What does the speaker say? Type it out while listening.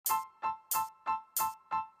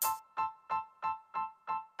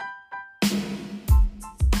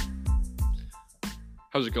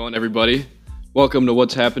How's it going, everybody? Welcome to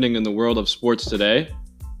What's Happening in the World of Sports Today.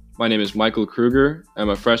 My name is Michael Cruger. I'm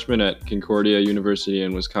a freshman at Concordia University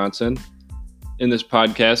in Wisconsin. In this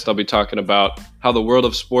podcast, I'll be talking about how the world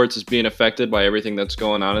of sports is being affected by everything that's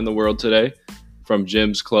going on in the world today, from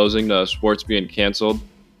gyms closing to sports being canceled.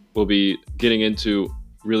 We'll be getting into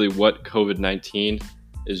really what COVID-19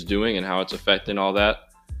 is doing and how it's affecting all that,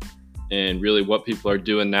 and really what people are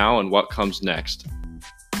doing now and what comes next.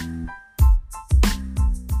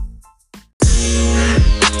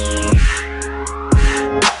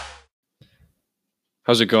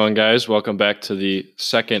 How's it going, guys? Welcome back to the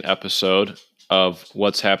second episode of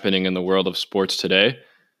What's Happening in the World of Sports Today.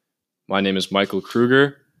 My name is Michael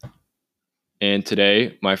Cruger, and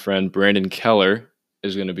today my friend Brandon Keller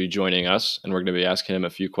is going to be joining us, and we're going to be asking him a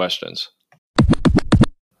few questions.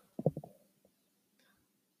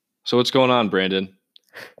 So what's going on, Brandon?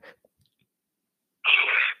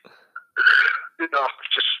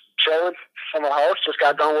 Just chilling from the house. Just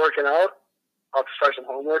got done working out. I'll have to start some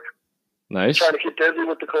homework. Nice. Trying to keep busy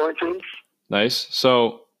with the quarantine. Nice.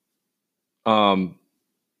 So,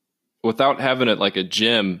 without having it like a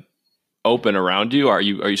gym open around you, are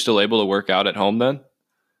you still able to work out at home then?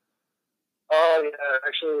 Oh yeah,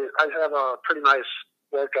 actually, I have a pretty nice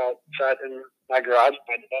workout set in my garage.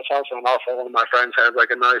 That's also, and also one of my friends has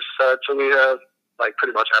like a nice set, so we have like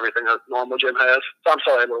pretty much everything a normal gym has. So I'm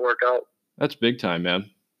still able to work out. That's big time, man.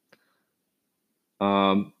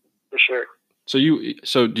 For sure. So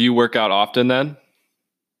do you work out often then?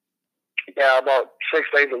 Yeah, about 6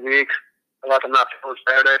 days a week. Unless I'm not feeling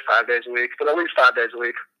Saturday, 5 days a week, but at least 5 days a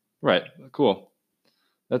week. Right. Cool.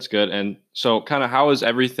 That's good. And so kind of how is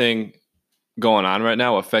everything going on right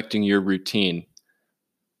now affecting your routine?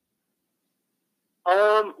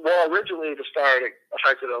 Well, originally to start, it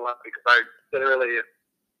affected a lot because I didn't really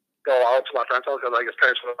go out to my friends' house because his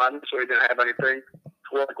parents were on, so we didn't have anything to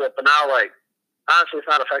work with. But now, honestly, it's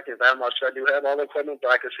not affecting that much. I do have all the equipment,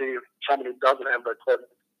 but I can see somebody who doesn't have the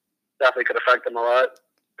equipment definitely could affect them a lot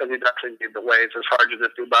because you definitely need the weights. It's hard to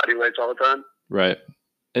just do body weights all the time. Right.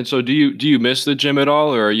 And so do you miss the gym at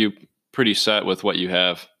all, or are you pretty set with what you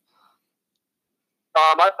have?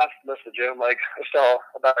 I miss the gym. It's still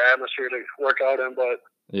a better atmosphere to work out in, but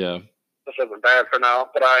yeah, this isn't bad for now.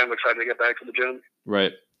 But I am excited to get back to the gym.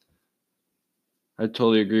 Right. I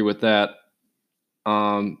totally agree with that.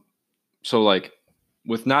 So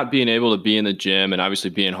with not being able to be in the gym and obviously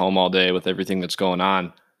being home all day with everything that's going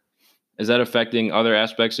on, is that affecting other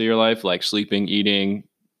aspects of your life, like sleeping, eating,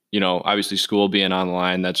 obviously school being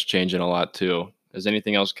online, that's changing a lot too. Is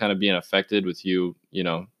anything else kind of being affected with you,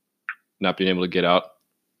 not being able to get out?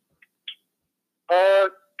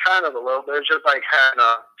 Kind of a little bit. It's just having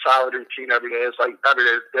a solid routine every day. It's every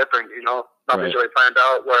day is different, Nothing's really planned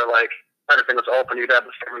out where everything was open, you'd have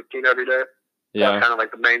the same routine every day. Yeah. That's kind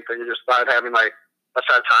of the main thing. You just start having a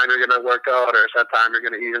set time you're going to work out or a set time you're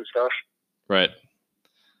going to eat and stuff. Right.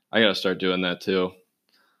 I got to start doing that too.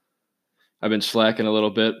 I've been slacking a little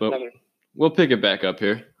bit, but we'll pick it back up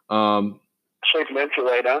here. Sleeping in too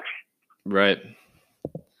late, huh? Right.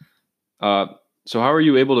 So how are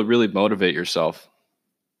you able to really motivate yourself?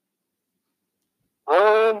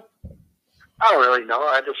 I don't really know.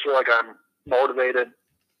 I just feel like I'm motivated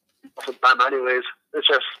most of the time anyways. It's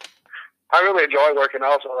just, I really enjoy working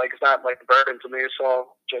out, so it's not a burden to me,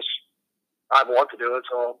 so just, I want to do it,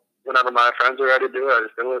 so whenever my friends are ready to do it, I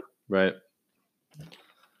just do it. Right.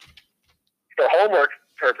 For homework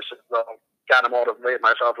purposes, though, got to motivate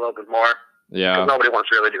myself a little bit more. Yeah. Because nobody wants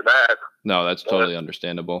to really do that. No, that's totally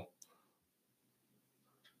understandable.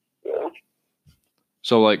 Yeah.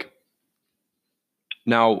 So,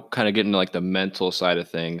 now kind of getting to the mental side of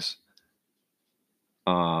things,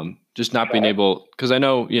 just not being able, because I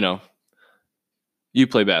know, you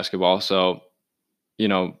play basketball, so,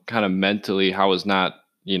 kind of mentally, how is not,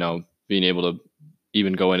 being able to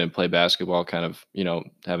even go in and play basketball kind of,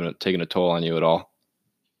 taking a toll on you at all?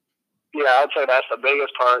 Yeah, I'd say that's the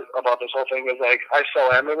biggest part about this whole thing is I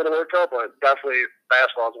still am able to work out, but definitely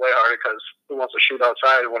basketball is way harder because who wants to shoot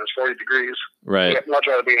outside when it's 40 degrees? Right. I'd much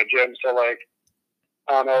rather be in a gym. So I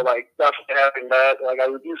don't know, definitely having that. I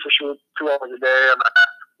used to shoot 2 hours a day and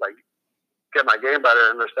get my game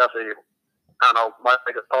better, and there's definitely, I don't know, might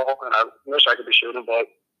take a toll, and I wish I could be shooting, but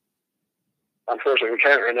unfortunately we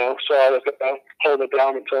can't right now. So I just gotta hold it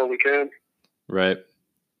down until we can. Right.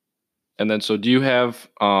 And then, so do you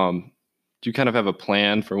kind of have a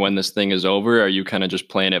plan for when this thing is over? Or are you kind of just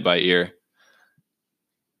playing it by ear?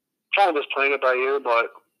 Kind of just playing it by ear,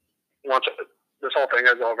 but once this whole thing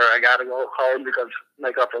is over, I got to go home because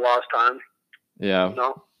make up for lost time. Yeah.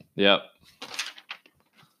 Yep.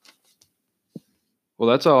 Well,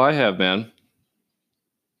 that's all I have, man.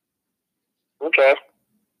 Okay.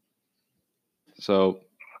 So,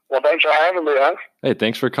 well, thanks for having me, huh? Hey,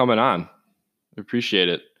 thanks for coming on. Appreciate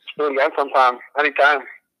it. Let's do it again sometime, anytime.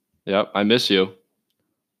 Yep, I miss you.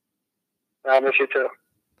 I miss you too.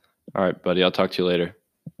 All right, buddy. I'll talk to you later.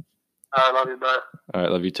 I love you, bud. All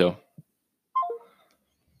right, love you too.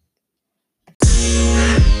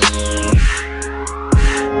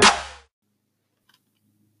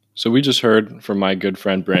 So we just heard from my good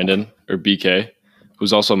friend Brandon, or BK,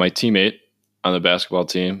 who's also my teammate on the basketball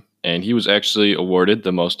team, and he was actually awarded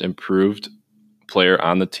the most improved player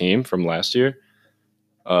on the team from last year.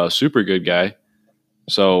 Super good guy.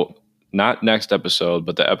 So not next episode,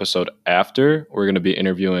 but the episode after, we're going to be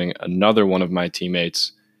interviewing another one of my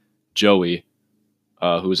teammates, Joey,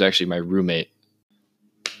 who is actually my roommate.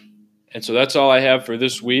 And so that's all I have for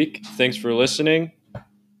this week. Thanks for listening.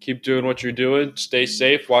 Keep doing what you're doing. Stay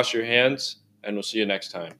safe, wash your hands, and we'll see you next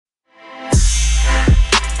time.